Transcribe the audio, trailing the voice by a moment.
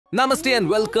Namaste and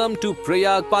welcome to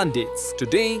Prayag Pandits.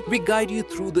 Today, we guide you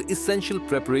through the essential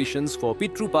preparations for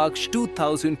Pitrupaksha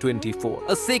 2024,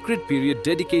 a sacred period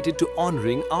dedicated to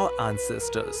honoring our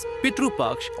ancestors.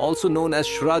 Pitrupaksha, also known as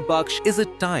Shradh, is a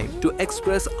time to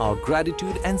express our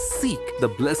gratitude and seek the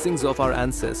blessings of our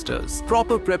ancestors.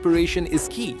 Proper preparation is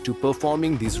key to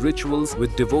performing these rituals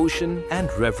with devotion and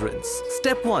reverence.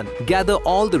 Step 1. Gather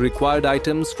all the required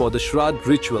items for the Shradh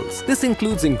rituals. This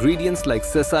includes ingredients like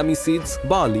sesame seeds,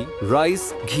 barley,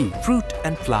 rice, ghee, fruit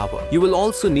and flour. You will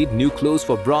also need new clothes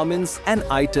for Brahmins and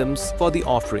items for the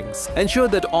offerings. Ensure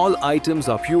that all items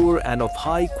are pure and of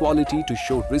high quality to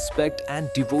show respect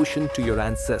and devotion to your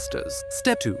ancestors.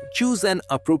 Step 2. Choose an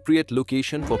appropriate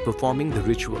location for performing the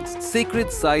rituals.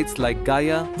 Sacred sites like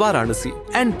Gaya, Varanasi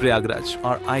and Prayagraj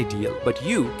are ideal, but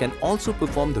you can also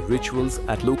perform the rituals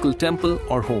at local temple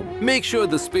or home. Make sure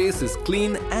the space is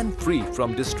clean and free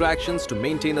from distractions to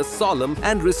maintain a solemn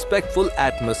and respectful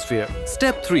atmosphere.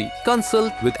 Step 3.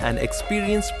 Consult with an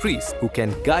experienced priest who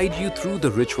can guide you through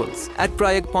the rituals. At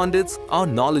Prayag Pandits, our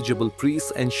knowledgeable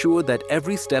priests ensure that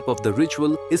every step of the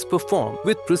ritual is performed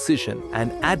with precision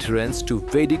and adherence to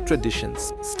Vedic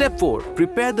traditions. Step 4.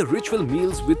 Prepare the ritual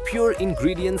meals with pure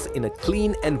ingredients in a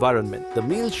clean environment. The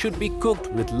meal should be cooked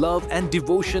with love and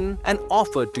devotion and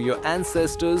offered to your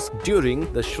ancestors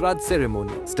during the Shradh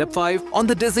ceremony. Step 5. On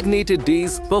the designated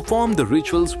days, perform the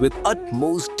rituals with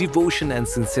utmost devotion and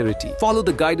sincerity. Follow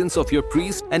the guidance of your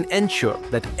priest and ensure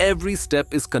that every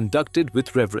step is conducted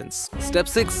with reverence. Step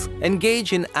 6.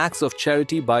 Engage in acts of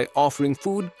charity by offering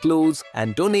food, clothes,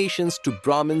 and donations to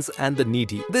Brahmins and the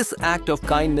needy. This act of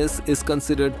kindness is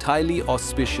considered highly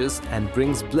auspicious and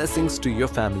brings blessings to your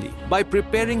family. By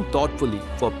preparing thoughtfully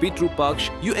for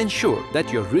Pitrupaksha, you ensure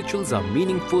that your rituals are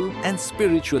meaningful and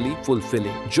spiritually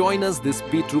fulfilling. Join us this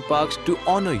Pitrupaksha to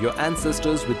honor your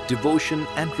ancestors with devotion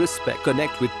and respect.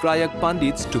 Connect with Prayag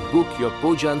Pandits to book your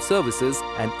poojan services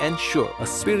and ensure a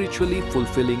spiritually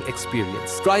fulfilling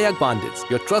experience. Prayag Pandits,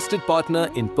 your trusted partner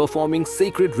in performing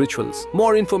sacred rituals.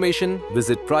 More information,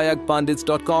 visit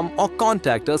prayagpandits.com or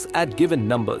contact us at given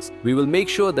numbers. We will make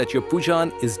sure that your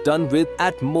poojan is done with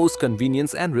utmost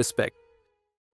convenience and respect.